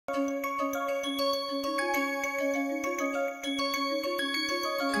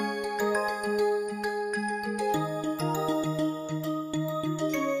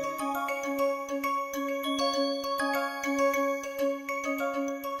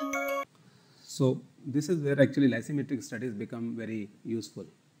So this is where actually lysimetric studies become very useful,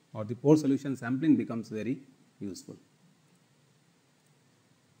 or the pore solution sampling becomes very useful.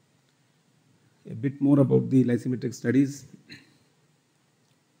 A bit more about the lysimetric studies.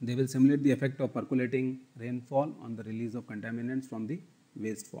 They will simulate the effect of percolating rainfall on the release of contaminants from the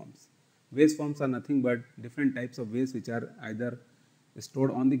waste forms. Waste forms are nothing but different types of waste which are either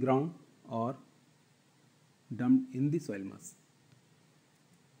stored on the ground or dumped in the soil mass.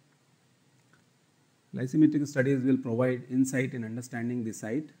 Lysimetric studies will provide insight in understanding the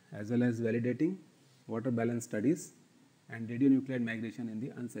site as well as validating water balance studies and radionuclide migration in the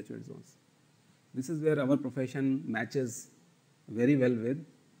unsaturated zones. This is where our profession matches very well with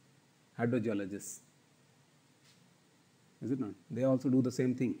hydrogeologists. Is it not? They also do the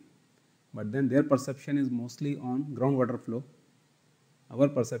same thing, but then their perception is mostly on groundwater flow. Our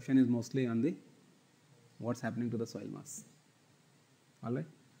perception is mostly on the what's happening to the soil mass. All right.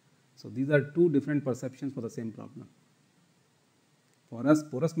 So these are two different perceptions for the same problem. For us,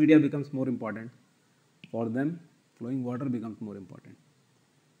 porous media becomes more important. For them, flowing water becomes more important.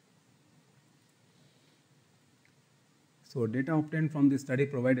 So data obtained from this study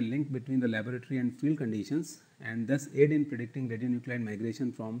provide a link between the laboratory and field conditions and thus aid in predicting radionuclide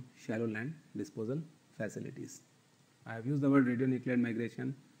migration from shallow land disposal facilities. I have used the word radionuclide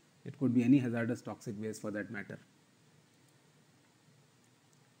migration. It could be any hazardous toxic waste for that matter.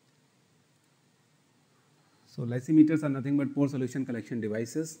 So lysimeters are nothing but pore solution collection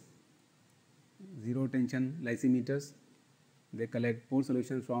devices, zero tension lysimeters. They collect pore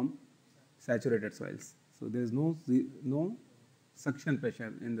solutions from saturated soils. So there is no suction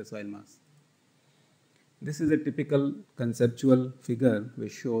pressure in the soil mass. This is a typical conceptual figure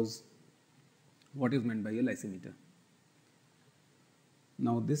which shows what is meant by a lysimeter.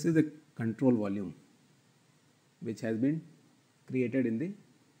 Now this is a control volume which has been created in the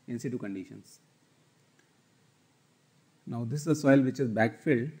in situ conditions. Now this is a soil which is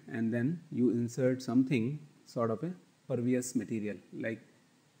backfilled and then you insert something sort of a pervious material like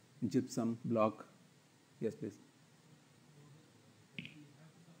gypsum block. Yes, please.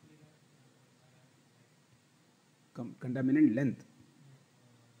 Contaminant length.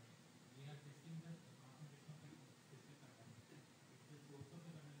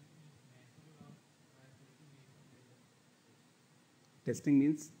 Testing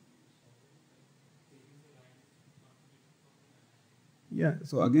means? Yeah,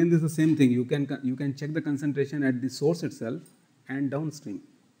 so again this is the same thing. You can check the concentration at the source itself and downstream.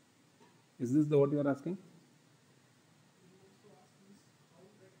 Is this what you are asking?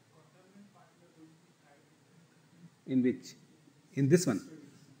 In which? In this one?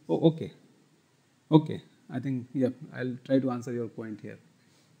 Oh, okay. Okay. I think, yeah, I'll try to answer your point here.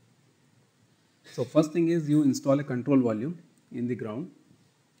 So first thing is you install a control volume in the ground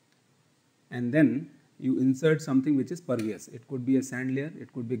and then you insert something which is pervious. It could be a sand layer,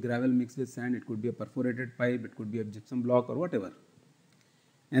 it could be gravel mixed with sand, it could be a perforated pipe, it could be a gypsum block or whatever.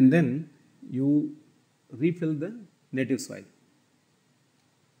 And then you refill the native soil.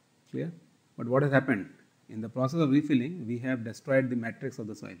 Clear? But what has happened? In the process of refilling, we have destroyed the matrix of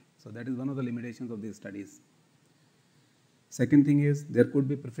the soil. So that is one of the limitations of these studies. Second thing is there could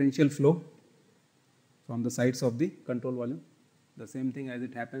be preferential flow from the sides of the control volume. The same thing as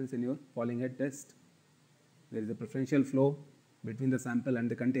it happens in your falling head test. There is a preferential flow between the sample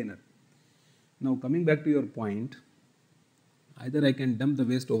and the container. Now coming back to your point, either I can dump the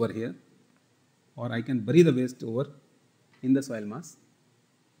waste over here or I can bury the waste over in the soil mass,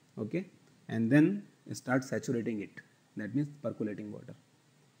 okay, and then start saturating it. That means percolating water.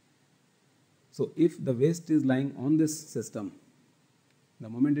 So if the waste is lying on this system, the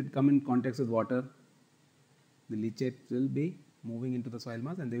moment it comes in contact with water, the leachate will be moving into the soil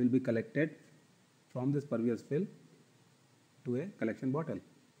mass and they will be collected from this pervious fill to a collection bottle.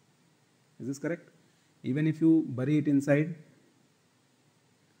 Is this correct? Even if you bury it inside,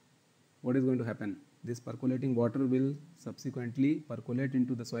 what is going to happen? This percolating water will subsequently percolate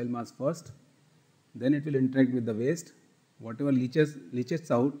into the soil mass first, then it will interact with the waste. Whatever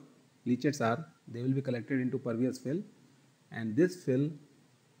leachates are, they will be collected into pervious fill and this fill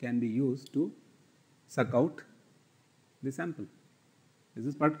can be used to suck out the sample. Is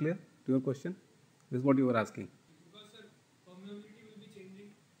this part clear to your question? This is what you were asking. Because sir, permeability will be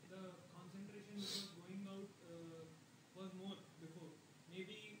changing. The concentration which was going out was more before.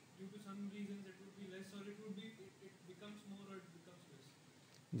 Maybe due to some reasons it would be less or it becomes more or it becomes less.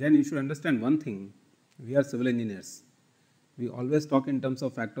 Jan, you should understand one thing. We are civil engineers. We always talk in terms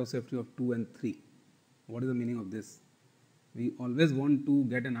of factor of safety of 2 and 3. What is the meaning of this? We always want to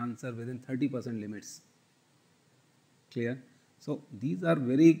get an answer within 30% limits. Clear? So these are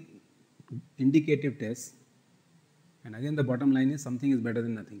very indicative tests, and again the bottom line is something is better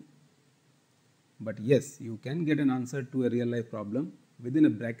than nothing. But yes, you can get an answer to a real life problem within a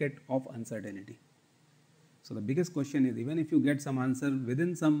bracket of uncertainty. So the biggest question is, even if you get some answer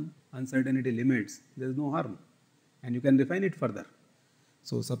within some uncertainty limits, there is no harm, and you can refine it further.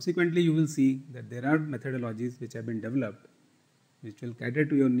 So subsequently you will see that there are methodologies which have been developed which will cater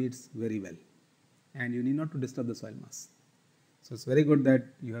to your needs very well, and you need not to disturb the soil mass. So it's very good that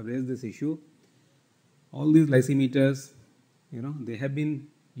you have raised this issue. All these lysimeters, they have been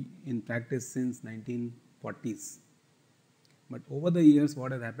in practice since 1940s. But over the years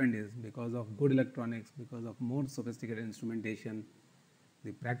what has happened is, because of good electronics, because of more sophisticated instrumentation,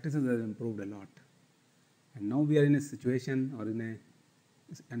 the practices have improved a lot. And now we are in a situation or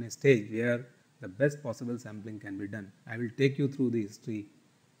in a stage where the best possible sampling can be done. I will take you through the history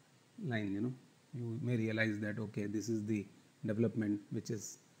line, you may realize that okay, this is the development which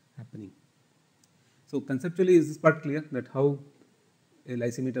is happening. So conceptually, is this part clear that how a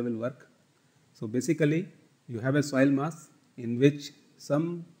lysimeter will work? So basically you have a soil mass in which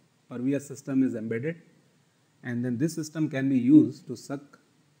some pervious system is embedded, and then this system can be used to suck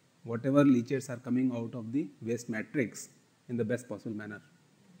whatever leachates are coming out of the waste matrix in the best possible manner.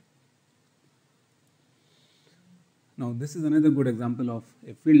 Now this is another good example of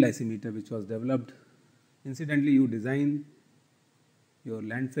a field lysimeter which was developed. Incidentally, you design your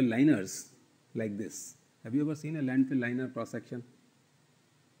landfill liners like this. Have you ever seen a landfill liner cross section?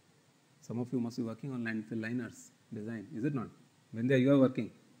 Some of you must be working on landfill liners design, is it not? When you are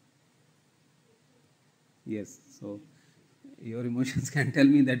working? Yes, so your emotions can tell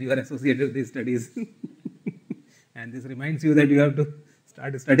me that you are associated with these studies and this reminds you that you have to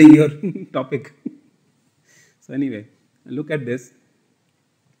start studying your topic. So anyway, look at this.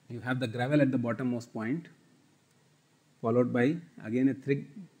 You have the gravel at the bottommost point, followed by again a thick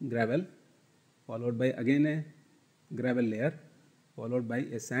gravel, followed by again a gravel layer, followed by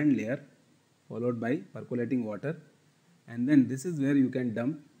a sand layer, followed by percolating water, and then this is where you can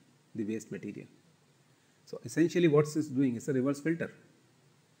dump the waste material. So essentially what this is doing is a reverse filter.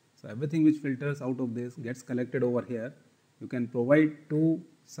 So everything which filters out of this gets collected over here. You can provide two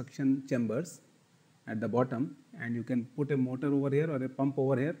suction chambers at the bottom, and you can put a motor over here or a pump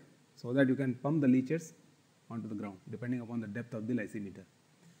over here so that you can pump the leachates onto the ground depending upon the depth of the lysimeter.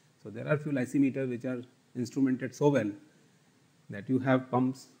 So there are few lysimeters which are instrumented so well that you have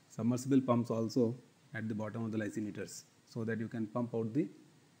pumps, submersible pumps also at the bottom of the lysimeters so that you can pump out the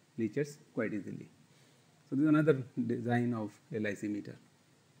leachates quite easily. So this is another design of a lysimeter.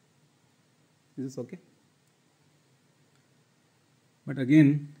 Is this okay? But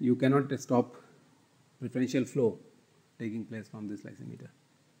again, you cannot stop preferential flow taking place from this lysimeter.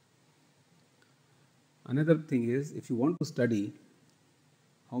 Another thing is, if you want to study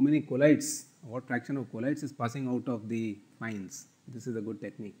how many colloids, what fraction of colloids is passing out of the fines, this is a good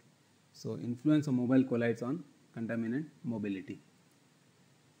technique. So influence of mobile colloids on contaminant mobility.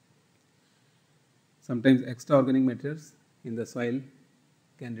 Sometimes extra organic matters in the soil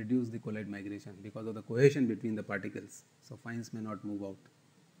can reduce the colloid migration because of the cohesion between the particles, so fines may not move out.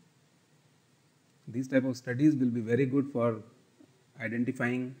 These type of studies will be very good for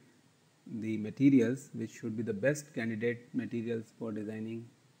identifying the materials which should be the best candidate materials for designing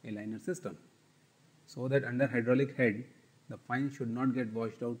a liner system, so that under hydraulic head the fines should not get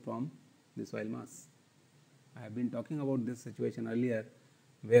washed out from the soil mass. I have been talking about this situation earlier,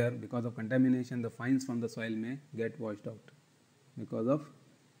 where because of contamination the fines from the soil may get washed out because of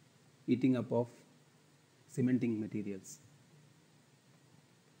eating up of cementing materials.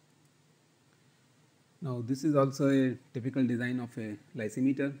 Now this is also a typical design of a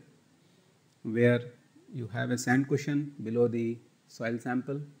lysimeter, where you have a sand cushion below the soil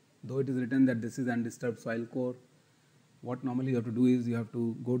sample. Though it is written that this is undisturbed soil core, what normally you have to do is you have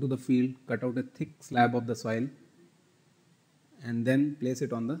to go to the field, cut out a thick slab of the soil and then place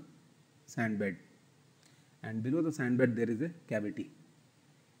it on the sand bed, and below the sand bed there is a cavity,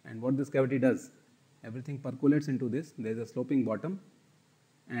 and what this cavity does, everything percolates into this. There is a sloping bottom,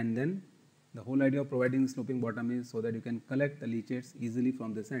 and then the whole idea of providing the sloping bottom is so that you can collect the leachates easily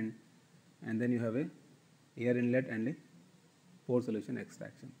from this end, and then you have a air inlet and a pore solution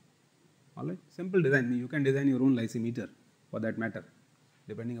extraction. Alright, simple design. You can design your own lysimeter for that matter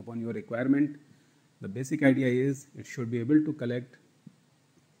depending upon your requirement. The basic idea is it should be able to collect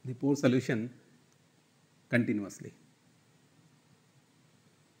the pore solution continuously.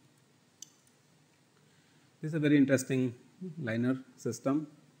 This is a very interesting liner system,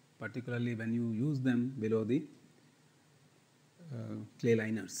 particularly when you use them below the clay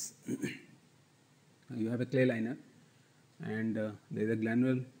liners. You have a clay liner and there is a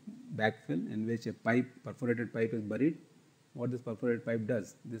granule backfill in which a pipe, perforated pipe is buried. What this perforated pipe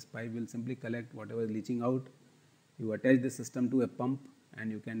does, this pipe will simply collect whatever is leaching out. You attach the system to a pump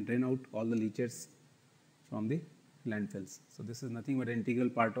and you can drain out all the leachates from the landfills. So this is nothing but an integral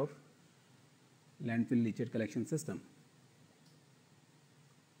part of landfill leachate collection system.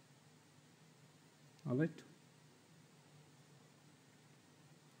 All right.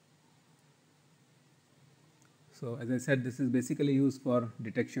 So as I said, this is basically used for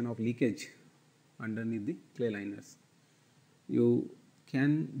detection of leakage underneath the clay liners. You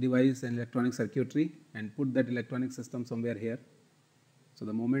can devise an electronic circuitry and put that electronic system somewhere here. So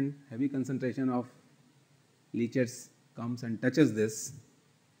the moment heavy concentration of leachates comes and touches this,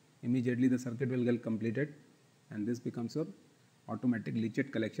 immediately the circuit will get completed and this becomes your automatic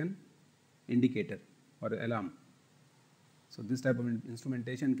leachate collection indicator or alarm. So this type of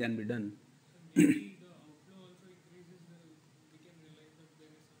instrumentation can be done. So maybe the outflow also increases, we can realize that there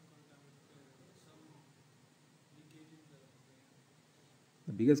is some leakage in the drain.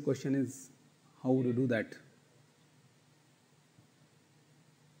 The biggest question is how would you do that?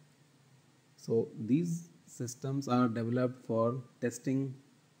 So these systems are developed for testing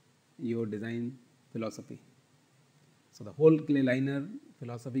your design philosophy. So the whole clay liner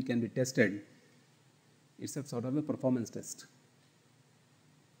philosophy can be tested. It's a sort of a performance test.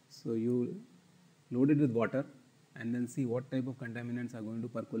 So you load it with water and then see what type of contaminants are going to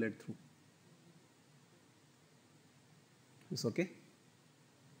percolate through. It's okay?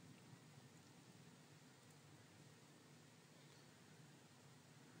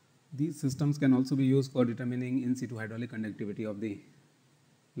 These systems can also be used for determining in situ hydraulic conductivity of the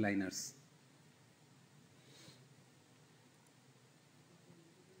liners.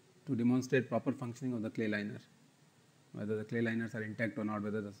 To demonstrate proper functioning of the clay liner, whether the clay liners are intact or not,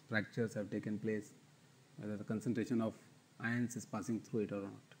 whether the fractures have taken place, whether the concentration of ions is passing through it or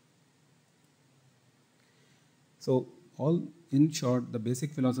not. So all in short, the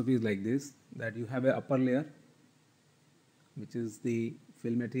basic philosophy is like this, that you have an upper layer which is the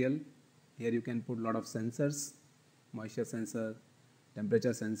fill material. Here you can put a lot of sensors, moisture sensor,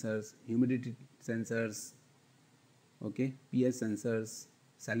 temperature sensors, humidity sensors, okay, pH sensors,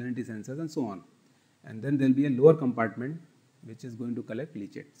 salinity sensors and so on. And then there will be a lower compartment which is going to collect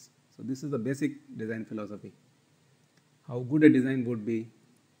leachates. So this is the basic design philosophy. How good a design would be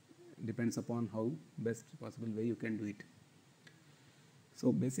depends upon how best possible way you can do it.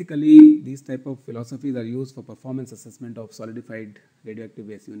 So basically these type of philosophies are used for performance assessment of solidified radioactive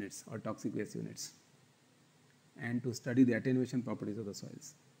waste units or toxic waste units and to study the attenuation properties of the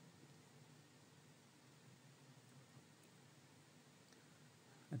soils.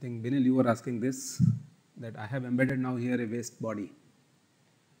 I think Binil, you were asking this, that I have embedded now here a waste body,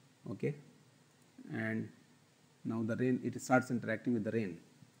 okay, and now the rain, it starts interacting with the rain.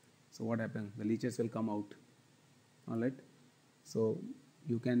 So what happens? The leachates will come out, all right. So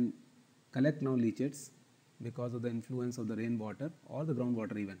you can collect now leachates because of the influence of the rainwater or the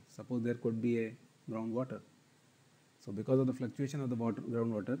groundwater even. Suppose there could be a groundwater. So because of the fluctuation of the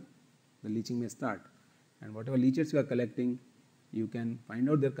groundwater, the leaching may start, and whatever leachates you are collecting, you can find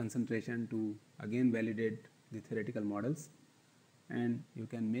out their concentration to again validate the theoretical models, and you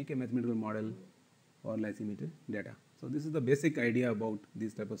can make a mathematical model for lysimeter data. So this is the basic idea about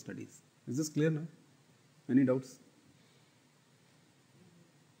these type of studies. Is this clear now? Any doubts?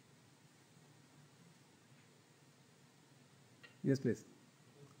 Yes, please.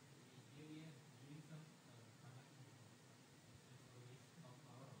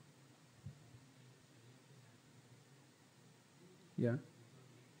 Yeah.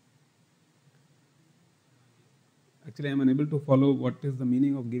 Actually, I am unable to follow what is the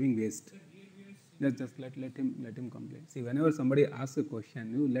meaning of giving waste. Just let him complete. See, whenever somebody asks a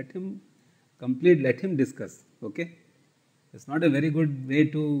question, you let him complete, let him discuss. Okay. It's not a very good way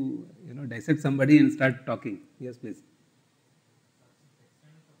to dissect somebody and start talking. Yes, please.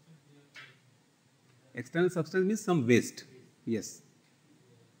 External substance means some waste. Yes.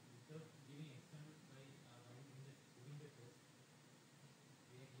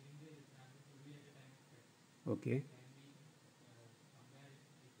 Okay.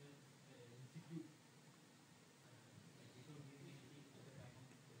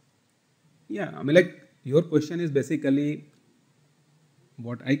 Yeah, I mean, like your question is basically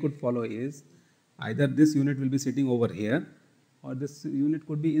what I could follow is either this unit will be sitting over here or this unit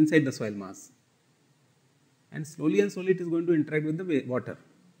could be inside the soil mass. And slowly it is going to interact with the water.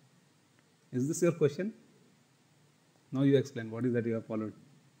 Is this your question? Now you explain what is that you have followed.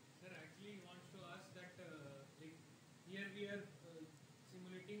 Sir, actually wants to ask that like here we are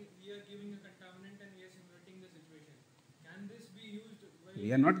simulating, we are giving a contaminant and we are simulating the situation. Can this be used while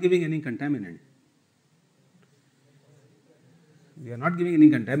We are not giving any contaminant. We are not giving any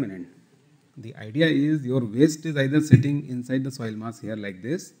contaminant. The idea is your waste is either sitting inside the soil mass here like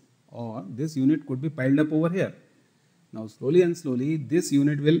this, or this unit could be piled up over here. Now slowly and slowly this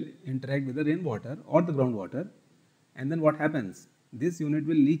unit will interact with the rainwater or the groundwater, and then what happens? This unit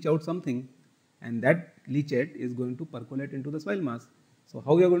will leach out something, and that leachate is going to percolate into the soil mass. So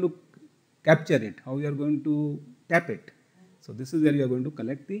how you are going to capture it? How you are going to tap it? So this is where you are going to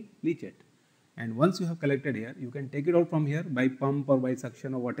collect the leachate. And once you have collected here, you can take it out from here by pump or by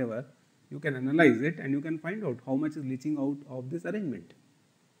suction or whatever. You can analyze it and you can find out how much is leaching out of this arrangement.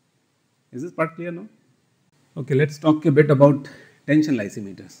 Is this part clear now? Okay, let's talk a bit about tension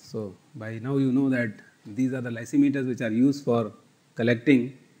lysimeters. So by now you know that these are the lysimeters which are used for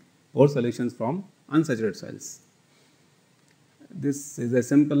collecting pore solutions from unsaturated soils. This is a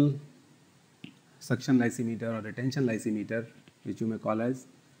simple suction lysimeter or a tension lysimeter, which you may call as.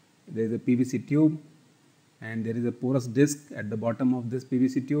 There is a PVC tube and there is a porous disc at the bottom of this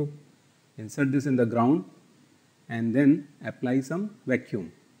PVC tube. Insert this in the ground and then apply some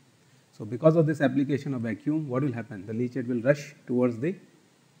vacuum. So because of this application of vacuum, what will happen? The leachate will rush towards the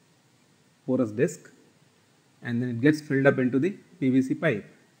porous disc and then it gets filled up into the PVC pipe.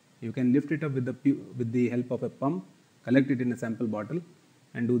 You can lift it up with the help of a pump, collect it in a sample bottle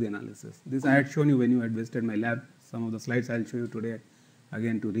and do the analysis. This I had shown you when you had visited my lab. Some of the slides I will show you today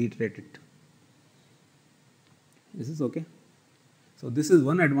again to reiterate it. This is okay. So this is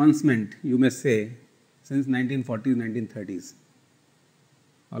one advancement, you may say, since 1940s, 1930s.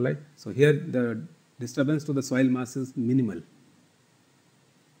 Alright. So here the disturbance to the soil mass is minimal.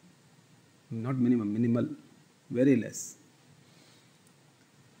 Not minimum, minimal, very less.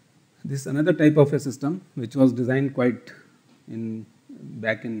 This is another type of a system which was designed quite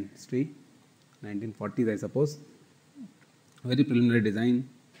back in history, 1940s I suppose. Very preliminary design.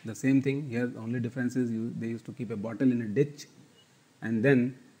 The same thing here, the only difference is they used to keep a bottle in a ditch and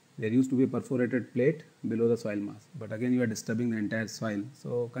then there used to be a perforated plate below the soil mass. But again you are disturbing the entire soil.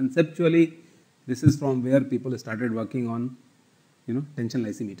 So conceptually this is from where people started working on tension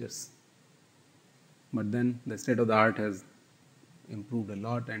lysimeters. But then the state of the art has improved a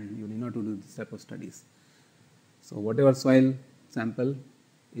lot and you need not to do this type of studies. So whatever soil sample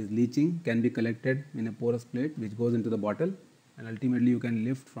is leaching can be collected in a porous plate which goes into the bottle, and ultimately you can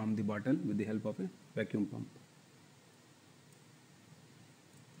lift from the bottle with the help of a vacuum pump.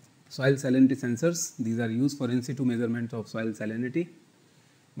 Soil salinity sensors, these are used for in situ measurements of soil salinity,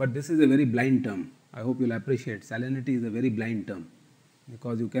 but this is a very blind term. I hope you will appreciate salinity is a very blind term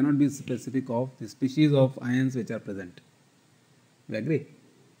because you cannot be specific of the species of ions which are present. You agree?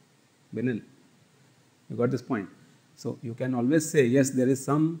 Benil, you got this point. So you can always say yes, there is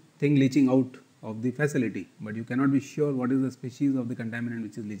something leaching out of the facility, but you cannot be sure what is the species of the contaminant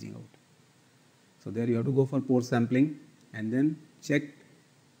which is leaching out. So there you have to go for pore sampling and then check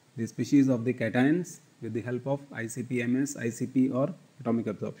the species of the cations with the help of ICP-MS, ICP or atomic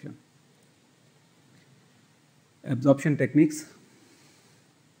absorption. Absorption techniques.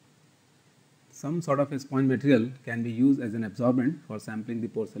 Some sort of a sponge material can be used as an absorbent for sampling the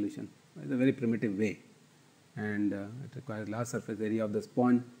pore solution. It's a very primitive way and it requires large surface area of the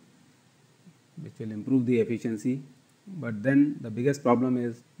sponge, which will improve the efficiency, but then the biggest problem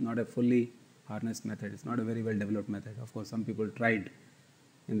is not a fully harnessed method. It's not a very well developed method. Of course some people tried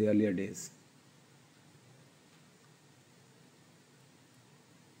in the earlier days.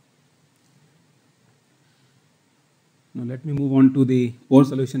 Now let me move on to the pore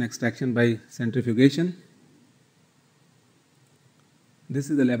solution extraction by centrifugation. This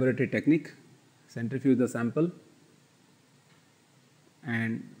is a laboratory technique. Centrifuge the sample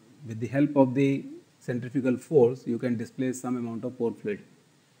and with the help of the centrifugal force you can displace some amount of pore fluid.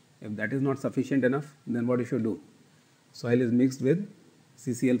 If that is not sufficient enough, then what you should do? Soil is mixed with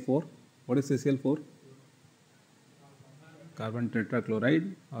CCl4. What is CCl4? Carbon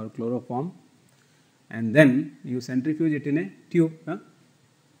tetrachloride or chloroform, and then you centrifuge it in a tube.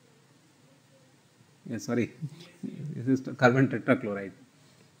 Yes, sorry, this is carbon tetrachloride.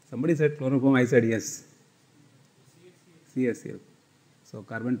 Somebody said chloroform, I said yes. CSCl. So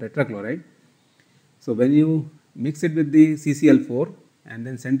carbon tetrachloride. So when you mix it with the CCl4 and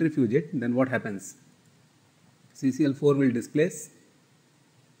then centrifuge it, then what happens? CCl4 will displace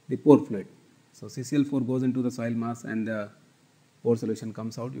the pore fluid. So CCl4 goes into the soil mass and the pore solution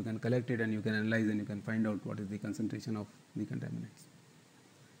comes out. You can collect it and you can analyze and you can find out what is the concentration of the contaminants.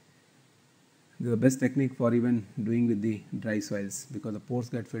 This is the best technique for even doing with the dry soils because the pores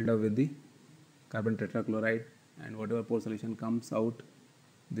get filled up with the carbon tetrachloride and whatever pore solution comes out,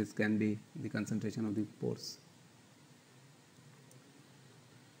 this can be the concentration of the pores.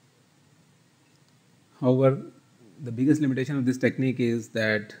 However, the biggest limitation of this technique is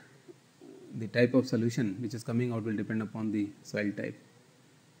that the type of solution which is coming out will depend upon the soil type.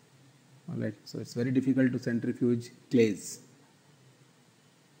 Alright, so it's very difficult to centrifuge clays.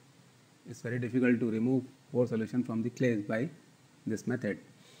 It's very difficult to remove pore solution from the clays by this method.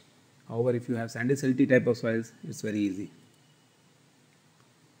 However, if you have sandy silty type of soils, it's very easy.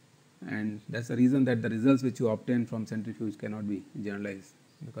 And that's the reason that the results which you obtain from centrifuge cannot be generalized,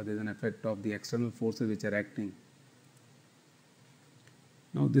 because there is an effect of the external forces which are acting.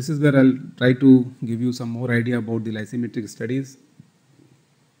 Now this is where I'll try to give you some more idea about the lysimetric studies.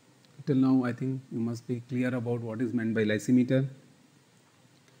 Till now I think you must be clear about what is meant by lysimeter.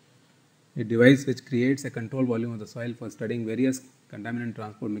 A device which creates a control volume of the soil for studying various contaminant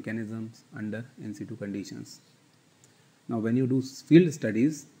transport mechanisms under in situ conditions. Now when you do field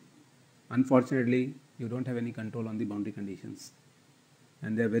studies, unfortunately you don't have any control on the boundary conditions,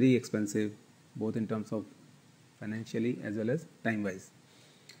 and they are very expensive both in terms of financially as well as time wise.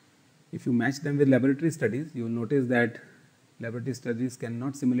 If you match them with laboratory studies, you will notice that laboratory studies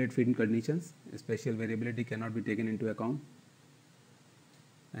cannot simulate field conditions, spatial variability cannot be taken into account,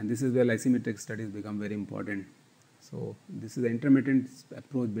 and this is where lysimetric studies become very important. So this is the intermittent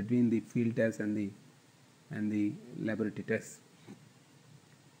approach between the field test and the laboratory test.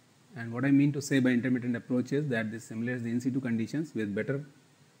 And what I mean to say by intermittent approach is that this simulates the in situ conditions with better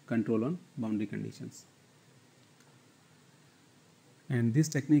control on boundary conditions. And this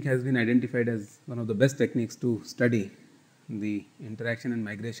technique has been identified as one of the best techniques to study the interaction and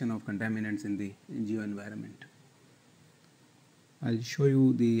migration of contaminants in the geo environment. I'll show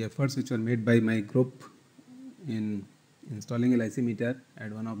you the efforts which were made by my group in installing a lysimeter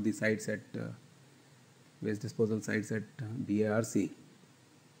at one of the sites at waste disposal sites at BARC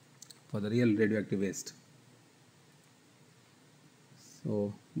for the real radioactive waste.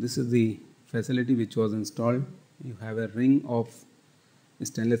 So this is the facility which was installed. You have a ring of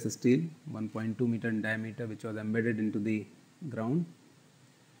stainless steel 1.2 meter in diameter which was embedded into the ground,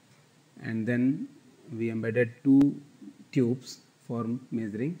 and then we embedded two tubes for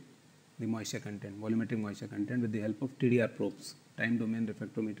measuring the moisture content, volumetric moisture content, with the help of TDR probes, time domain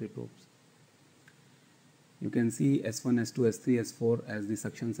refractometry probes. You can see S1, S2, S3, S4 as the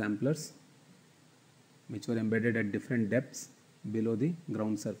suction samplers which were embedded at different depths below the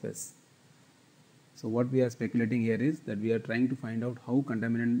ground surface. So what we are speculating here is that we are trying to find out how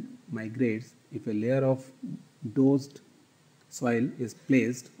contaminant migrates if a layer of dosed soil is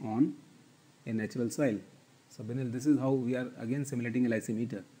placed on a natural soil. So Benil, this is how we are again simulating a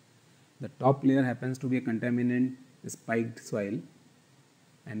lysimeter. The top layer happens to be a contaminant spiked soil,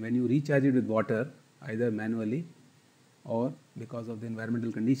 and when you recharge it with water, either manually or because of the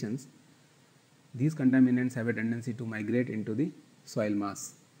environmental conditions, these contaminants have a tendency to migrate into the soil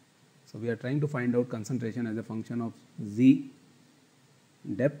mass. So we are trying to find out concentration as a function of Z,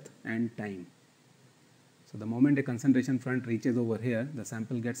 depth and time. So the moment a concentration front reaches over here, the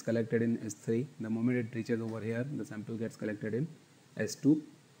sample gets collected in S3. The moment it reaches over here, the sample gets collected in S2,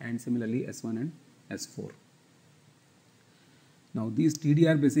 and similarly S1 and S4. Now these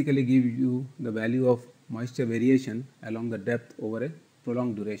TDR basically give you the value of moisture variation along the depth over a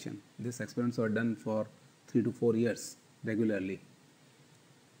prolonged duration. These experiments were done for 3 to 4 years regularly.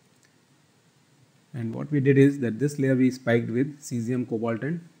 And what we did is that this layer we spiked with cesium, cobalt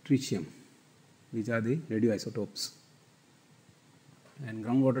and tritium, which are the radioisotopes. And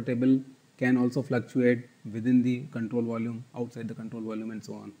groundwater table can also fluctuate within the control volume, outside the control volume and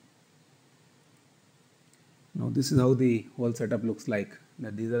so on. Now this is how the whole setup looks like.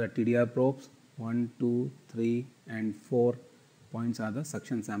 That these are the TDR probes, 1, 2, 3 and 4 points are the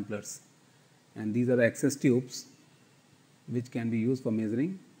suction samplers. And these are the access tubes which can be used for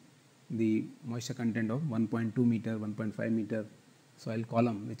measuring the moisture content of 1.2 meter, 1.5 meter soil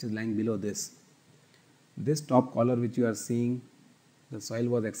column which is lying below this. This top collar which you are seeing, the soil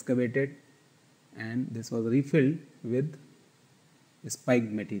was excavated and this was refilled with spiked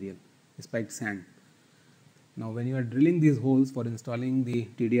material, spiked sand. Now when you are drilling these holes for installing the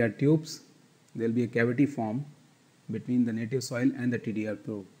TDR tubes, there will be a cavity formed between the native soil and the TDR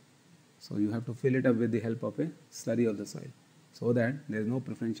probe. So you have to fill it up with the help of a slurry of the soil, so that there is no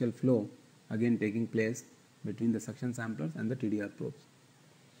preferential flow again taking place between the suction samplers and the TDR probes.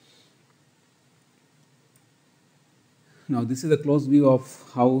 Now this is a close view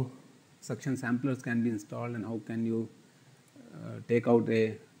of how suction samplers can be installed and how can you take out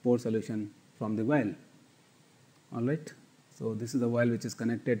a pore solution from the vial. Alright, so this is the vial which is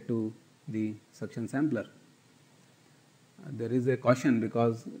connected to the suction sampler. There is a caution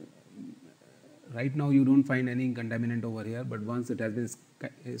because right now you don't find any contaminant over here, but once it has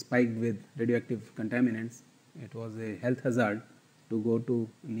been spiked with radioactive contaminants, it was a health hazard to go to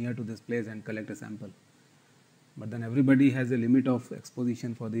near to this place and collect a sample. But then everybody has a limit of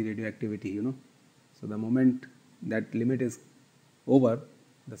exposition for the radioactivity, you know. So the moment that limit is over,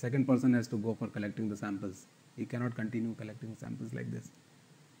 the second person has to go for collecting the samples. He cannot continue collecting samples like this.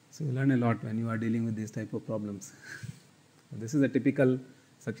 So you learn a lot when you are dealing with these type of problems. This is a typical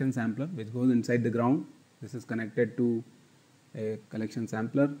suction sampler which goes inside the ground. This is connected to a collection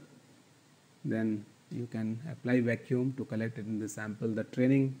sampler. Then you can apply vacuum to collect it in the sample. The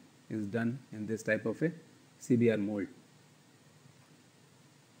training is done in this type of a CBR mold.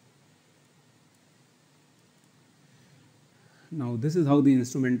 Now this is how the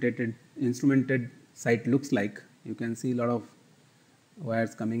instrumented site looks like. You can see a lot of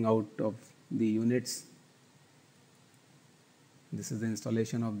wires coming out of the units. This is the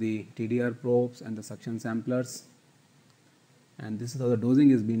installation of the TDR probes and the suction samplers, and this is how the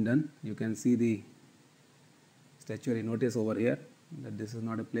dosing is being done. You can see the statutory notice over here that this is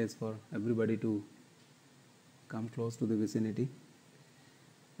not a place for everybody to come close to the vicinity.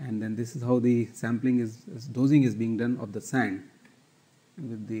 And then this is how the sampling dosing is being done of the sand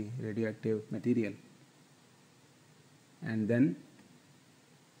with the radioactive material. And then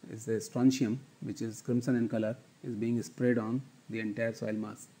is the strontium, which is crimson in color, is being sprayed on the entire soil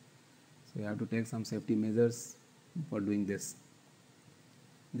mass. So you have to take some safety measures for doing this.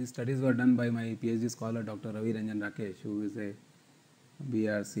 These studies were done by my PhD scholar Dr. Ravi Ranjan Rakesh, who is a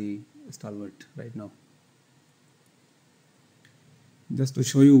BRC stalwart right now. Just to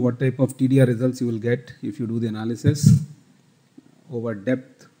show you what type of TDR results you will get if you do the analysis over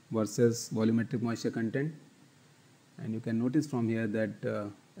depth versus volumetric moisture content. And you can notice from here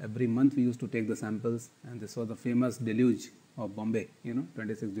that every month we used to take the samples, and this was the famous deluge of Bombay,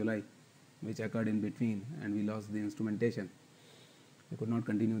 26 July, which occurred in between, and we lost the instrumentation. We could not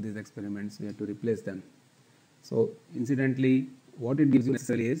continue these experiments, we had to replace them. So incidentally, what it gives you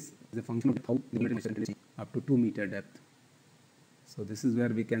necessarily is a function of how the moisture is up to 2 meter depth. So this is where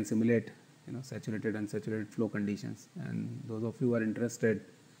we can simulate saturated and unsaturated flow conditions, and those of you who are interested,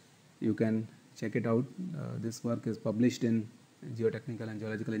 you can check it out. This work is published in Geotechnical and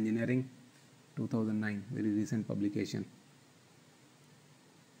Geological Engineering 2009, very recent publication.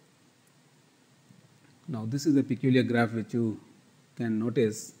 Now this is a peculiar graph which you can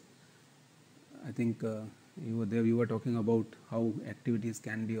notice. I think you were talking about how activities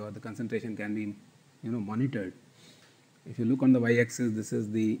can be, or the concentration can be monitored. If you look on the y-axis, this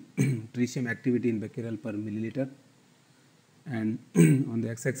is the tritium activity in becquerel per milliliter, and on the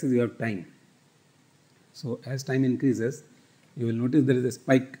x-axis you have time. So as time increases, you will notice there is a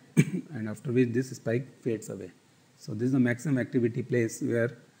spike and after which this spike fades away. So this is the maximum activity place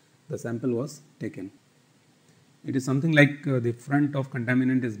where the sample was taken. It is something like the front of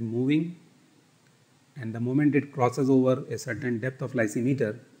contaminant is moving, and the moment it crosses over a certain depth of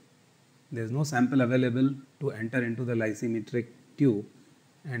lysimeter, there is no sample available to enter into the lysimetric tube,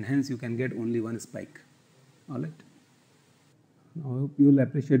 and hence you can get only one spike. Alright. Now I hope you will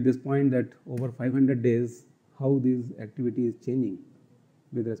appreciate this point that over 500 days how this activity is changing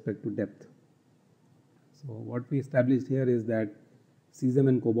with respect to depth. So what we established here is that cesium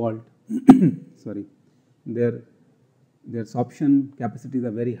and cobalt sorry, their sorption capacities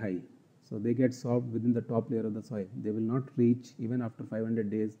are very high. So they get sorbed within the top layer of the soil. They will not reach even after 500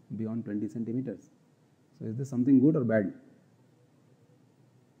 days beyond 20 centimeters. So is this something good or bad?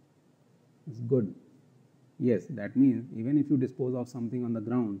 It's good. Yes, that means even if you dispose of something on the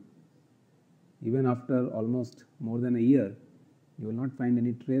ground, even after almost more than a year, you will not find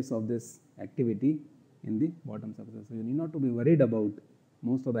any trace of this activity in the bottom surface. So you need not to be worried about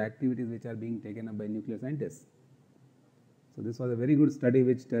most of the activities which are being taken up by nuclear scientists. So this was a very good study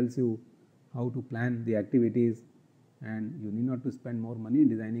which tells you how to plan the activities, and you need not to spend more money in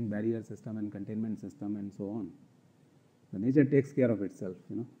designing barrier system and containment system and so on. The nature takes care of itself,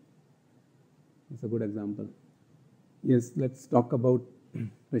 It's a good example. Yes, let's talk about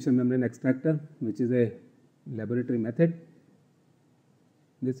pressure membrane extractor, which is a laboratory method.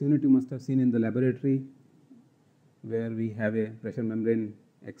 This unit you must have seen in the laboratory, where we have a pressure membrane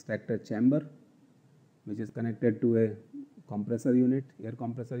extractor chamber which is connected to a compressor unit, air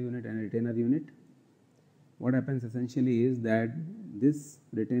compressor unit and a retainer unit. What happens essentially is that this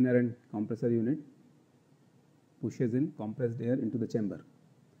retainer and compressor unit pushes in compressed air into the chamber,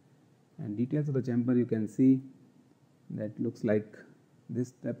 and details of the chamber you can see. That looks like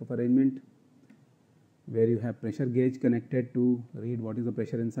this type of arrangement, where you have pressure gauge connected to read what is the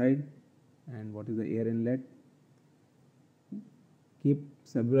pressure inside and what is the air inlet. Keep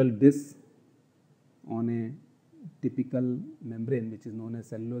several discs on a typical membrane which is known as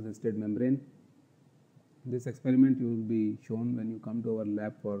cellulose acetate membrane. This experiment you will be shown when you come to our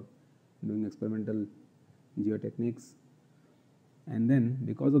lab for doing experimental geotechniques. And then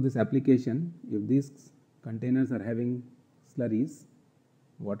because of this application, if these containers are having slurries,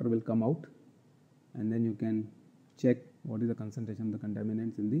 water will come out, and then you can check what is the concentration of the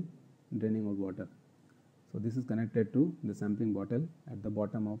contaminants in the draining out water. So this is connected to the sampling bottle at the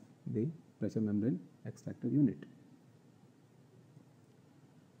bottom of the pressure membrane extractor unit.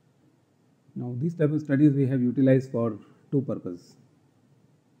 Now these type of studies we have utilized for two purposes.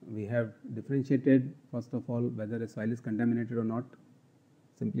 We have differentiated first of all whether a soil is contaminated or not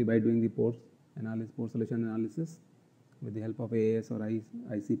simply by doing the pore solution analysis with the help of AAS or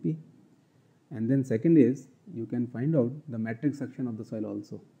ICP. And then second is you can find out the matrix suction of the soil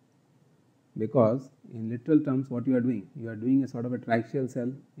also, because in literal terms what you are doing a sort of a triaxial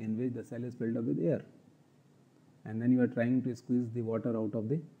cell in which the cell is filled up with air, and then you are trying to squeeze the water out of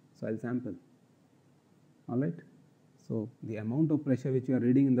the soil sample. Alright. So the amount of pressure which you are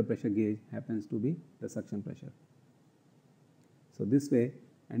reading in the pressure gauge happens to be the suction pressure. So this way,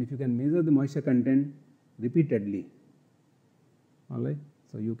 and if you can measure the moisture content repeatedly, alright,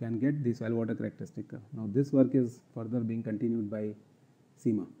 so you can get the soil water characteristic curve. Now this work is further being continued by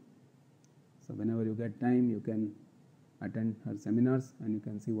Seema. So whenever you get time, you can attend her seminars and you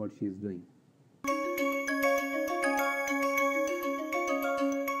can see what she is doing.